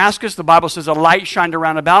to Damascus, the Bible says a light shined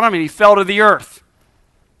around about him and he fell to the earth.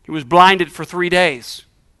 He was blinded for 3 days.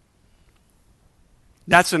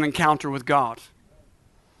 That's an encounter with God.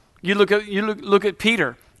 You look at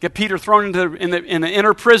Peter. Get Peter thrown into in the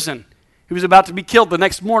inner prison. He was about to be killed. The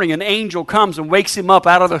next morning, an angel comes and wakes him up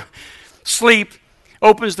out of the sleep,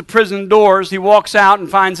 opens the prison doors. He walks out and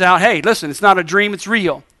finds out, hey, listen, it's not a dream, it's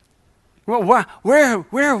real. Well, where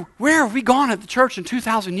have we gone at the church in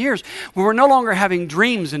 2,000 years when we're no longer having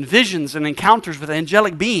dreams and visions and encounters with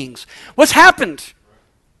angelic beings? What's happened?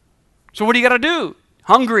 So what do you got to do?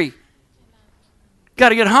 Hungry. Got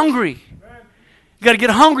to get hungry. You got to get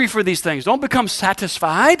hungry for these things. Don't become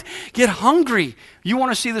satisfied. Get hungry. You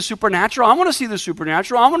want to see the supernatural? I want to see the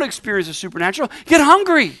supernatural. I want to experience the supernatural. Get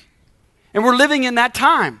hungry. And we're living in that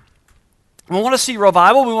time. We want to see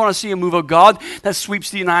revival. We want to see a move of God that sweeps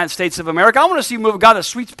the United States of America. I want to see a move of God that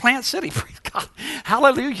sweeps Plant City. Praise God.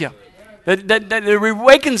 Hallelujah. That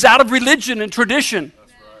awakens out of religion and tradition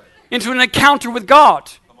into an encounter with God.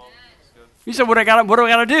 You said, what do I got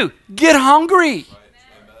to do? Get hungry.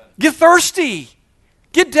 Get thirsty.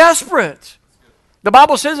 Get desperate. The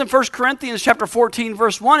Bible says in 1 Corinthians chapter 14,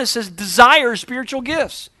 verse 1, it says, desire spiritual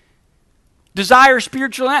gifts. Desire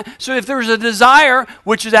spiritual. So if there's a desire,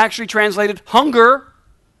 which is actually translated hunger,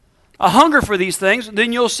 a hunger for these things,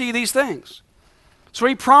 then you'll see these things. So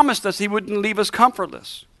he promised us he wouldn't leave us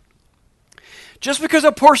comfortless. Just because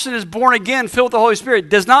a person is born again, filled with the Holy Spirit,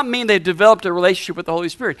 does not mean they've developed a relationship with the Holy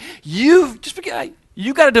Spirit. You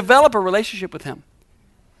got to develop a relationship with him.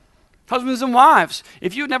 Husbands and wives,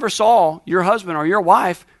 if you never saw your husband or your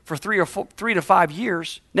wife for 3 to 5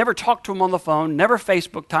 years, never talked to him on the phone, never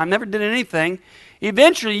Facebook time, never did anything,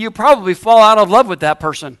 eventually you probably fall out of love with that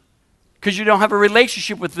person because you don't have a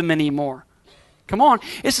relationship with them anymore. Come on.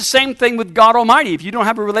 It's the same thing with God Almighty. If you don't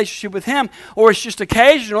have a relationship with him, or it's just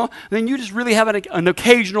occasional, then you just really have an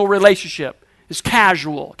occasional relationship. It's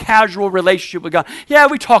casual relationship with God. Yeah,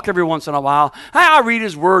 we talk every once in a while. I read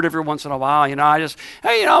his word every once in a while.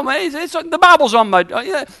 The Bible's on my,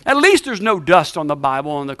 at least there's no dust on the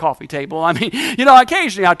Bible on the coffee table.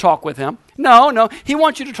 Occasionally I talk with him. No, he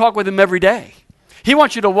wants you to talk with him every day. He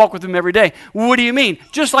wants you to walk with him every day. What do you mean?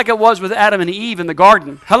 Just like it was with Adam and Eve in the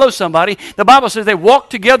garden. Hello, somebody. The Bible says they walked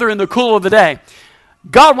together in the cool of the day.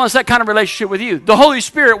 God wants that kind of relationship with you. The Holy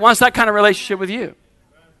Spirit wants that kind of relationship with you.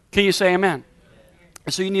 Can you say amen?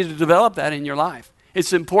 So you need to develop that in your life.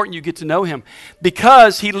 It's important you get to know him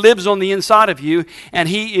because he lives on the inside of you and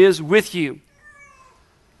he is with you.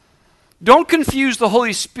 Don't confuse the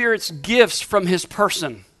Holy Spirit's gifts from his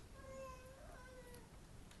person.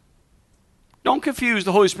 Don't confuse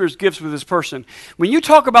the Holy Spirit's gifts with his person. When you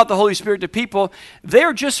talk about the Holy Spirit to people,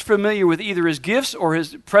 they're just familiar with either his gifts or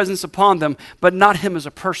his presence upon them, but not him as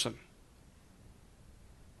a person.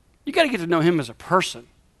 You got to get to know him as a person.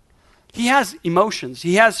 He has emotions.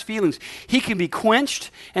 He has feelings. He can be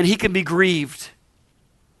quenched and he can be grieved.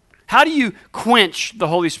 How do you quench the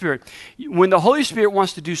Holy Spirit? When the Holy Spirit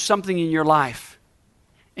wants to do something in your life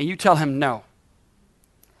and you tell him no.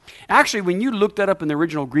 Actually, when you look that up in the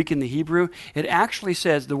original Greek and the Hebrew, it actually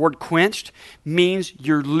says the word quenched means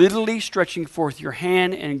you're literally stretching forth your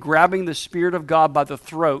hand and grabbing the Spirit of God by the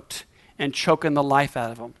throat and choking the life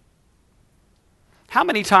out of him. How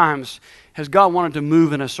many times has God wanted to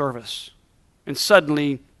move in a service and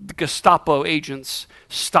suddenly the Gestapo agents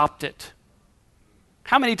stopped it?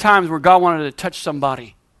 How many times where God wanted to touch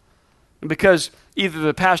somebody And because either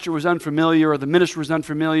the pastor was unfamiliar or the minister was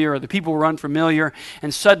unfamiliar or the people were unfamiliar,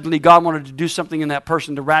 and suddenly God wanted to do something in that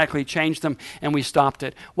person to radically change them, and we stopped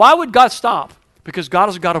it. Why would God stop? Because God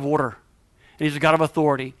is a God of order, and He's a God of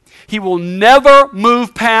authority. He will never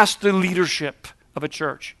move past the leadership of a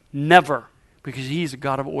church. Never. Because He's a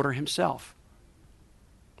God of order Himself.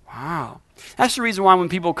 Wow. That's the reason why when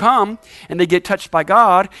people come and they get touched by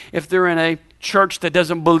God, if they're in a church that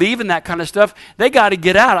doesn't believe in that kind of stuff, they got to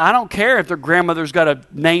get out. I don't care if their grandmother's got a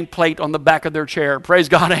nameplate on the back of their chair. Praise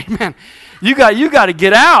God, amen. You got to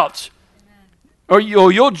get out, or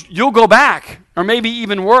you'll go back, or maybe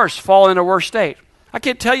even worse, fall in a worse state. I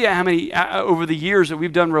can't tell you how many over the years that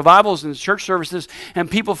we've done revivals and church services,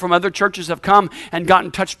 and people from other churches have come and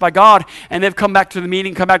gotten touched by God, and they've come back to the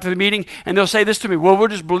meeting, and they'll say this to me: well, we're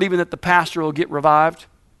just believing that the pastor will get revived.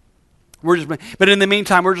 But in the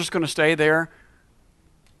meantime, we're just going to stay there.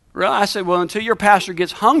 Really? I said, well, until your pastor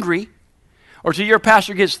gets hungry or until your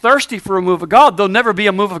pastor gets thirsty for a move of God, there'll never be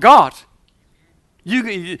a move of God.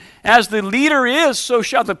 As the leader is, so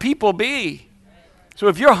shall the people be. So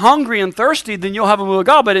if you're hungry and thirsty, then you'll have a move of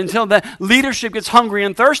God. But until that leadership gets hungry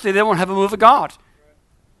and thirsty, they won't have a move of God.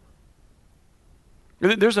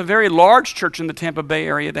 There's a very large church in the Tampa Bay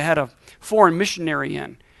area that had a foreign missionary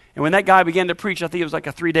in. And when that guy began to preach, I think it was like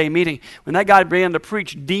a 3-day meeting. When that guy began to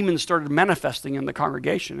preach, demons started manifesting in the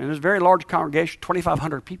congregation. And it was a very large congregation,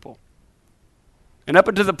 2,500 people. And up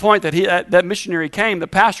until the point that that missionary came, the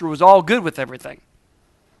pastor was all good with everything.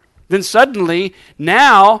 Then suddenly,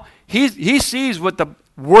 now, he sees what the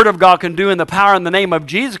Word of God can do and the power in the name of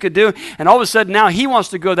Jesus could do. And all of a sudden, now he wants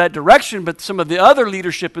to go that direction, but some of the other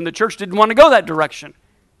leadership in the church didn't want to go that direction.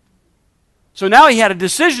 So now he had a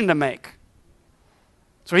decision to make.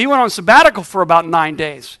 So he went on sabbatical for about 9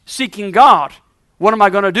 days, seeking God. What am I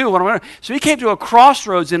going to do? So he came to a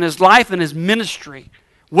crossroads in his life and his ministry.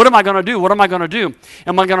 What am I going to do? What am I going to do?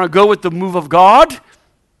 Am I going to go with the move of God?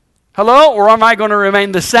 Hello? Or am I going to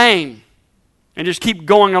remain the same and just keep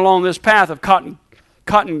going along this path of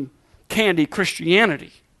cotton candy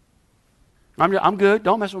Christianity? I'm good.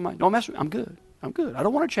 Don't mess with me. I'm good. I'm good. I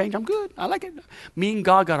don't want to change. I'm good. I like it. Me and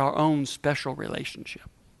God got our own special relationship.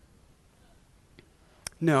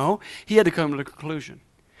 No, he had to come to a conclusion.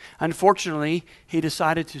 Unfortunately, he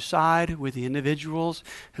decided to side with the individuals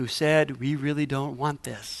who said, we really don't want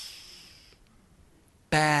this.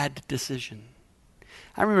 Bad decision.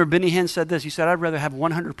 I remember Benny Hinn said this. He said, I'd rather have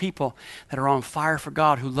 100 people that are on fire for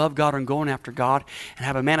God, who love God and going after God and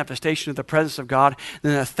have a manifestation of the presence of God,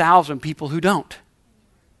 than 1,000 people who don't.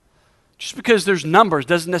 Just because there's numbers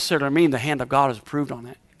doesn't necessarily mean the hand of God is approved on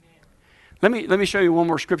it. Let me show you one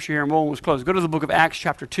more scripture here and we'll almost close. Go to the book of Acts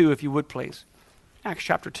chapter 2, if you would, please. Acts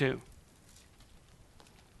chapter 2.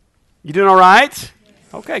 You doing all right? Yes.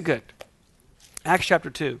 Okay, good. Acts chapter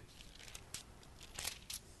 2.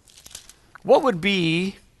 What would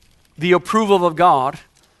be the approval of God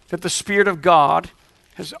that the Spirit of God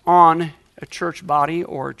has on a church body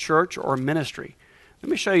or a church or a ministry? Let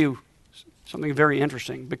me show you something very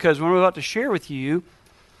interesting, because what I'm about to share with you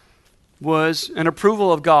was an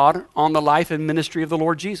approval of God on the life and ministry of the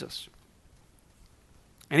Lord Jesus.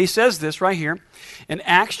 And he says this right here in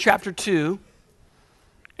Acts chapter 2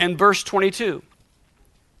 and verse 22.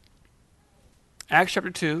 Acts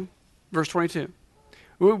chapter 2, verse 22.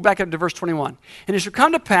 We'll back up to verse 21. And it shall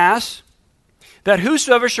come to pass that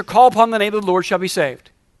whosoever shall call upon the name of the Lord shall be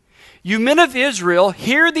saved. You men of Israel,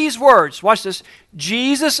 hear these words. Watch this.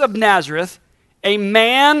 Jesus of Nazareth, a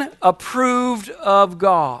man approved of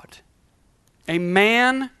God. A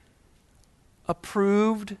man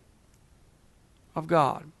approved of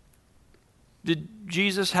God. Did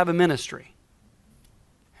Jesus have a ministry?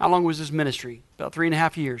 How long was his ministry? About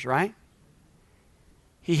 3.5 years, right?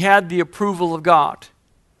 He had the approval of God.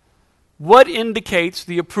 What indicates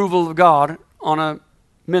the approval of God on a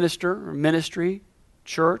minister or ministry,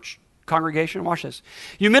 church, congregation? Watch this.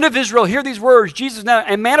 You men of Israel, hear these words. Jesus,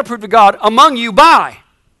 a man approved of God among you by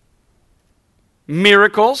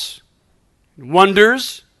miracles,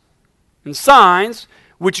 wonders, and signs,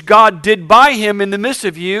 which God did by him in the midst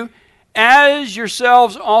of you, as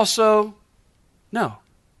yourselves also know.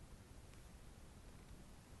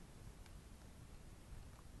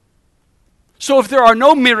 So if there are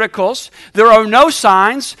no miracles, there are no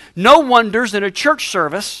signs, no wonders in a church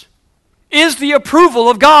service, is the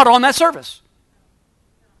approval of God on that service?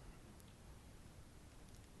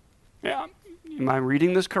 Yeah. Am I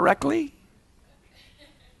reading this correctly?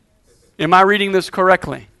 Am I reading this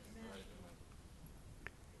correctly?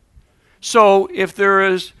 So if there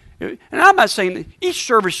is, and I'm not saying that each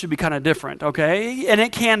service should be kind of different, okay? And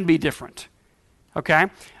it can be different, okay?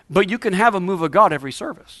 But you can have a move of God every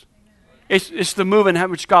service. It's the movement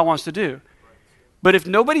which God wants to do. But if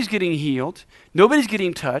nobody's getting healed, nobody's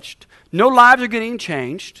getting touched, no lives are getting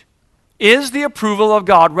changed, is the approval of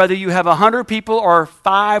God, whether you have 100 people or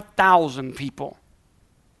 5,000 people?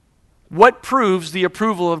 What proves the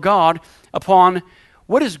approval of God upon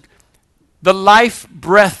what is the life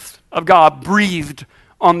breath of God breathed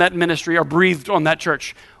on that ministry or breathed on that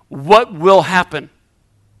church? What will happen?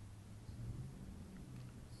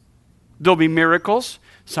 There'll be miracles,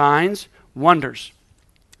 signs, wonders.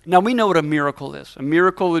 Now, we know what a miracle is. A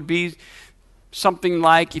miracle would be something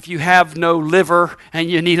like if you have no liver and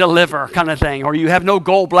you need a liver kind of thing, or you have no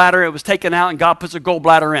gallbladder, it was taken out and God puts a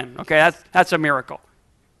gallbladder in. Okay, that's a miracle.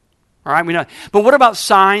 All right, we know. But what about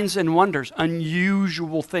signs and wonders?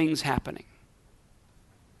 Unusual things happening.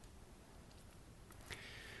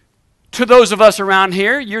 To those of us around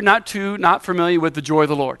here, you're not familiar with the joy of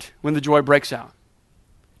the Lord when the joy breaks out.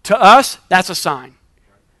 To us, that's a sign.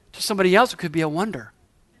 To somebody else, it could be a wonder.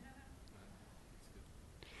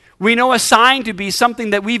 We know a sign to be something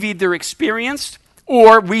that we've either experienced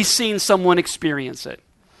or we've seen someone experience it.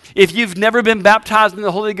 If you've never been baptized in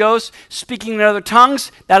the Holy Ghost, speaking in other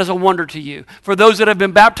tongues, that is a wonder to you. For those that have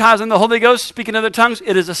been baptized in the Holy Ghost, speaking in other tongues,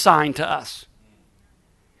 it is a sign to us.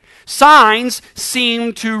 Signs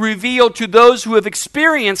seem to reveal to those who have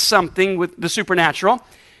experienced something with the supernatural,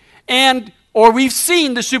 or we've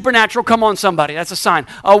seen the supernatural come on somebody. That's a sign.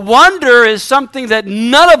 A wonder is something that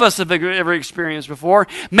none of us have ever experienced before.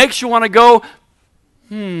 Makes you want to go,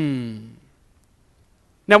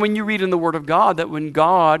 Now, when you read in the Word of God that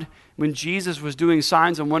when Jesus was doing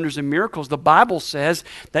signs and wonders and miracles, the Bible says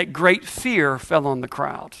that great fear fell on the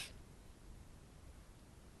crowd.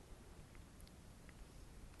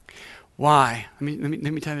 Why? Let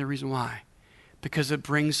me tell you the reason why. Because it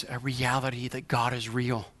brings a reality that God is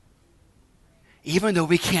real. Even though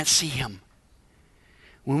we can't see Him.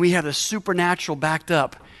 When we have the supernatural backed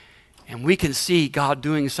up and we can see God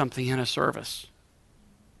doing something in a service,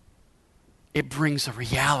 it brings a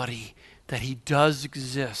reality that He does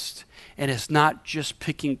exist. And it's not just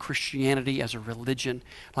picking Christianity as a religion,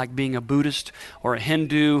 like being a Buddhist or a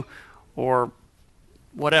Hindu or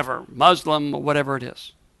whatever, Muslim or whatever it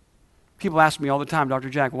is. People ask me all the time,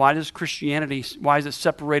 Dr. Jack, why is it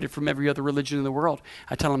separated from every other religion in the world?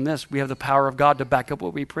 I tell them this: we have the power of God to back up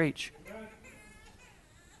what we preach.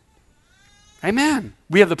 Amen.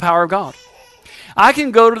 We have the power of God. I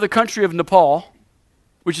can go to the country of Nepal,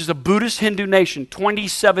 which is a Buddhist Hindu nation,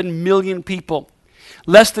 27 million people.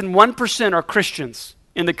 Less than 1% are Christians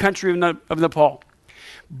in the country of Nepal.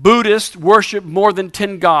 Buddhists worship more than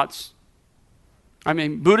 10 gods.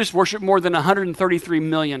 Buddhists worship more than 133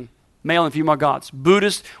 million male and female gods.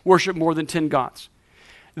 Buddhists worship more than 10 gods.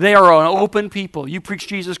 They are an open people. You preach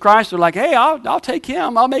Jesus Christ, they're like, hey, I'll take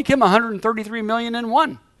him. I'll make him 133 million and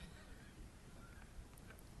one.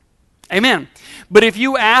 Amen. But if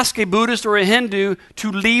you ask a Buddhist or a Hindu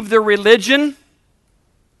to leave their religion,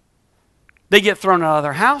 they get thrown out of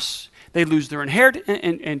their house. They lose their inheritance.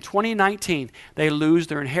 In 2019, they lose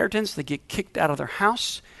their inheritance. They get kicked out of their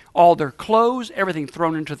house. All their clothes, everything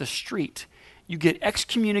thrown into the street. You get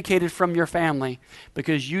excommunicated from your family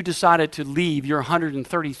because you decided to leave your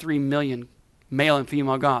 133 million male and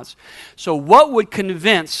female gods. So what would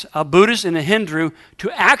convince a Buddhist and a Hindu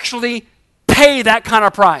to actually pay that kind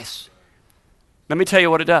of price? Let me tell you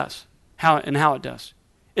what it does, how it does.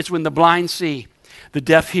 It's when the blind see, the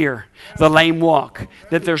deaf hear, the lame walk,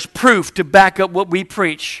 that there's proof to back up what we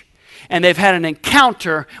preach. And they've had an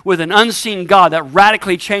encounter with an unseen God that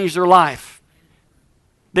radically changed their life.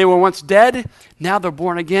 They were once dead, now they're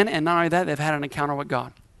born again, and not only that, they've had an encounter with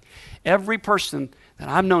God. Every person that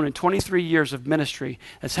I've known in 23 years of ministry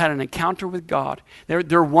that's had an encounter with God,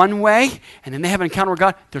 they're one way, and then they have an encounter with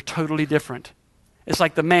God, they're totally different. It's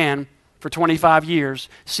like the man for 25 years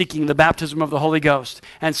seeking the baptism of the Holy Ghost,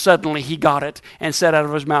 and suddenly he got it and said out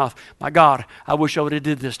of his mouth, my God, I wish I would have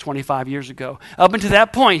did this 25 years ago. Up until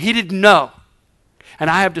that point, he didn't know. And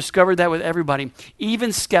I have discovered that with everybody,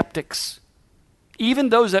 even skeptics. Even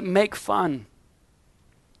those that make fun.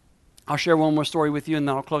 I'll share one more story with you and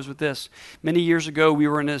then I'll close with this. Many years ago, we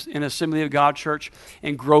were in an Assembly of God church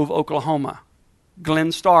in Grove, Oklahoma.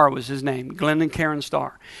 Glenn Starr was his name. Glenn and Karen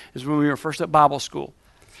Starr. This is when we were first at Bible school.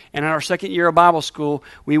 And in our second year of Bible school,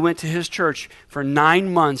 we went to his church for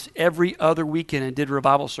 9 months every other weekend and did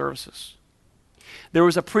revival services. There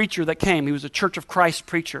was a preacher that came. He was a Church of Christ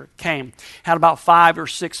preacher. Came. Had about 5 or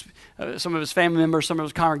 6, some of his family members, some of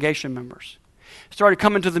his congregation members. Started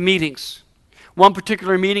coming to the meetings. One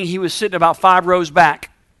particular meeting, he was sitting about 5 rows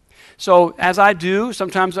back. So as I do,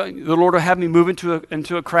 sometimes the Lord will have me move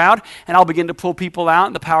into a crowd, and I'll begin to pull people out,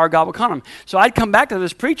 and the power of God will come. So I'd come back to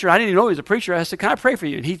this preacher. I didn't even know he was a preacher. I said, can I pray for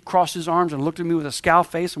you? And he crossed his arms and looked at me with a scowl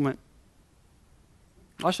face and went,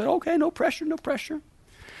 I said, okay, no pressure, no pressure.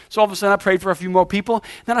 So all of a sudden I prayed for a few more people.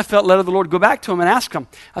 Then I felt led of the Lord to go back to him and ask him.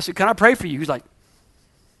 I said, can I pray for you? He's like,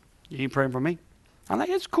 you ain't praying for me. I'm like,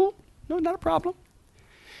 it's cool. No, not a problem.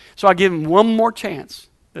 So I give him one more chance.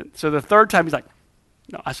 So the third time he's like,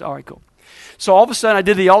 no. I said, all right, cool. So all of a sudden I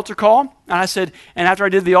did the altar call, and I said, and after I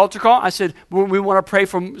did the altar call, I said, we want to pray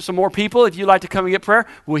for some more people. If you'd like to come and get prayer.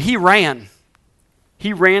 Well, he ran.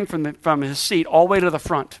 He ran from his seat all the way to the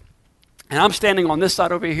front. And I'm standing on this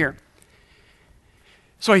side over here.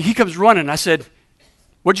 So he comes running. I said,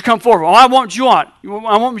 what'd you come for? Well, I want what you want.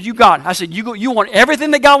 I want what you got. I said, you want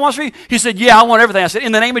everything that God wants for you? He said, yeah, I want everything. I said,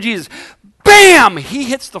 in the name of Jesus. Bam! He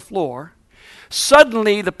hits the floor.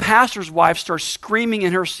 Suddenly, the pastor's wife starts screaming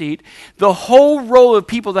in her seat. The whole row of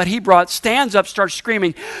people that he brought stands up, starts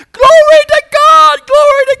screaming, glory to God,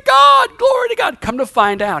 glory to God, glory to God. Come to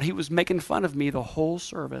find out, he was making fun of me the whole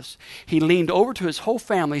service. He leaned over to his whole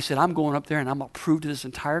family. He said, I'm going up there and I'm going to prove to this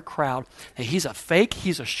entire crowd that he's a fake,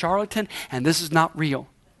 he's a charlatan, and this is not real.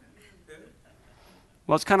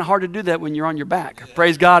 Well, it's kind of hard to do that when you're on your back.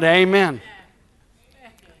 Praise God, amen.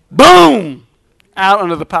 Boom! Out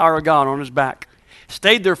under the power of God on his back.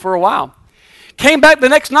 Stayed there for a while. Came back the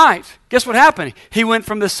next night. Guess what happened? He went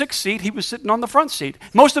from the 6th seat, he was sitting on the front seat.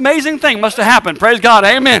 Most amazing thing must have happened. Praise God,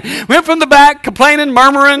 amen. Went from the back, complaining,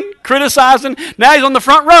 murmuring, criticizing. Now he's on the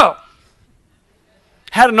front row.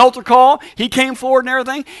 Had an altar call. He came forward and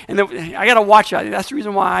everything. And then, I got to watch out. That's the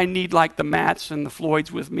reason why I need like the Matts and the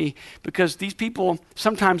Floyds with me. Because these people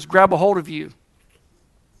sometimes grab a hold of you.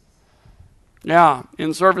 Yeah,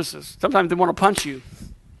 in services. Sometimes they want to punch you.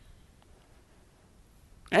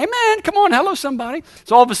 Amen. Come on, hello somebody.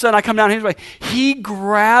 So all of a sudden I come down his way. He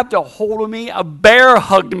grabbed a hold of me. A bear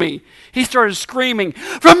hugged me. He started screaming,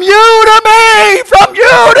 from you to me, from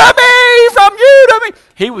you to me, from you to me.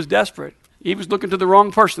 He was desperate. He was looking to the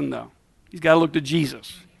wrong person though. He's got to look to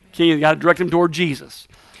Jesus. He's got to direct him toward Jesus.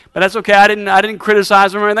 But that's okay. I didn't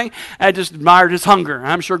criticize him or anything. I just admired his hunger.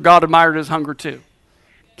 I'm sure God admired his hunger too.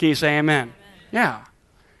 Can you say amen? Yeah.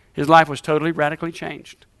 His life was totally, radically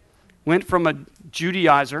changed. Went from a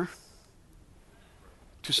Judaizer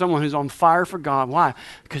to someone who's on fire for God. Why?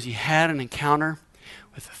 Because he had an encounter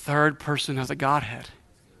with the third person of the Godhead.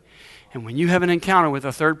 And when you have an encounter with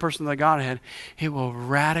the third person of the Godhead, it will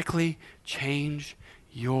radically change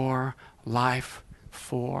your life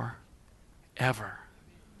forever.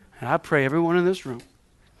 And I pray everyone in this room,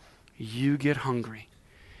 you get hungry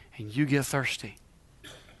and you get thirsty,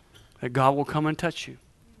 that God will come and touch you.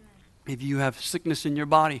 If you have sickness in your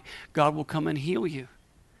body, God will come and heal you.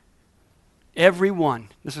 Everyone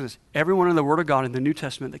in the Word of God in the New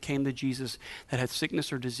Testament that came to Jesus that had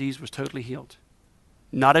sickness or disease was totally healed.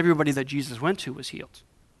 Not everybody that Jesus went to was healed.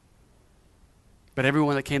 But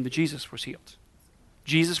everyone that came to Jesus was healed.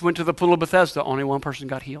 Jesus went to the pool of Bethesda, only one person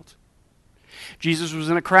got healed. Jesus was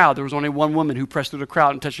in a crowd. There was only one woman who pressed through the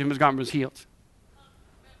crowd and touched him, his garment, was healed.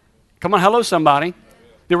 Come on, hello somebody.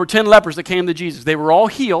 There were 10 lepers that came to Jesus. They were all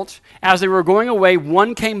healed. As they were going away,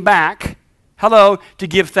 one came back, to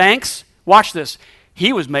give thanks. Watch this.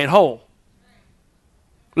 He was made whole.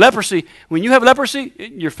 Leprosy, when you have leprosy,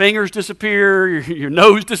 your fingers disappear, your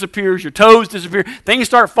nose disappears, your toes disappear, things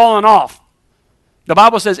start falling off. The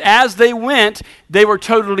Bible says as they went, they were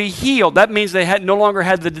totally healed. That means they no longer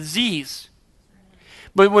had the disease.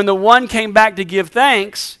 But when the one came back to give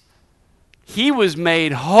thanks, he was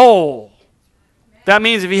made whole. That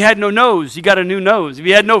means if he had no nose, he got a new nose. If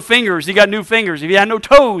he had no fingers, he got new fingers. If he had no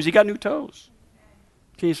toes, he got new toes.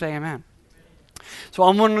 Can you say amen? So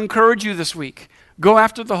I'm going to encourage you this week. Go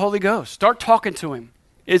after the Holy Ghost. Start talking to him.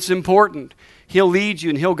 It's important. He'll lead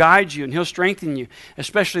you and he'll guide you and he'll strengthen you,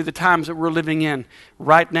 especially the times that we're living in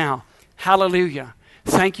right now. Hallelujah.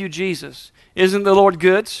 Thank you, Jesus. Isn't the Lord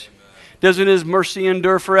good? Doesn't his mercy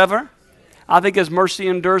endure forever? I think his mercy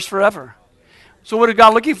endures forever. So what is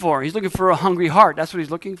God looking for? He's looking for a hungry heart. That's what he's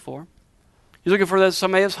looking for. He's looking for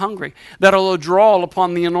somebody that's hungry, that'll draw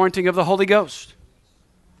upon the anointing of the Holy Ghost.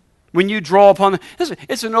 When you draw upon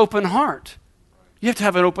it's an open heart. You have to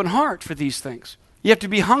have an open heart for these things. You have to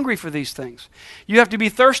be hungry for these things. You have to be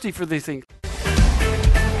thirsty for these things.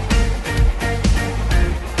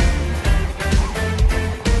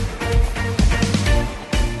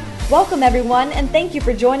 Welcome, everyone, and thank you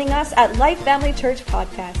for joining us at Life Family Church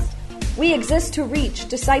Podcast. We exist to reach,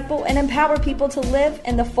 disciple, and empower people to live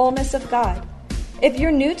in the fullness of God. If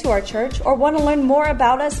you're new to our church or want to learn more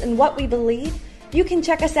about us and what we believe, You can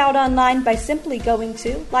check us out online by simply going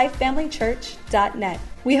to lifefamilychurch.net.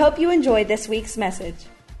 We hope you enjoyed this week's message.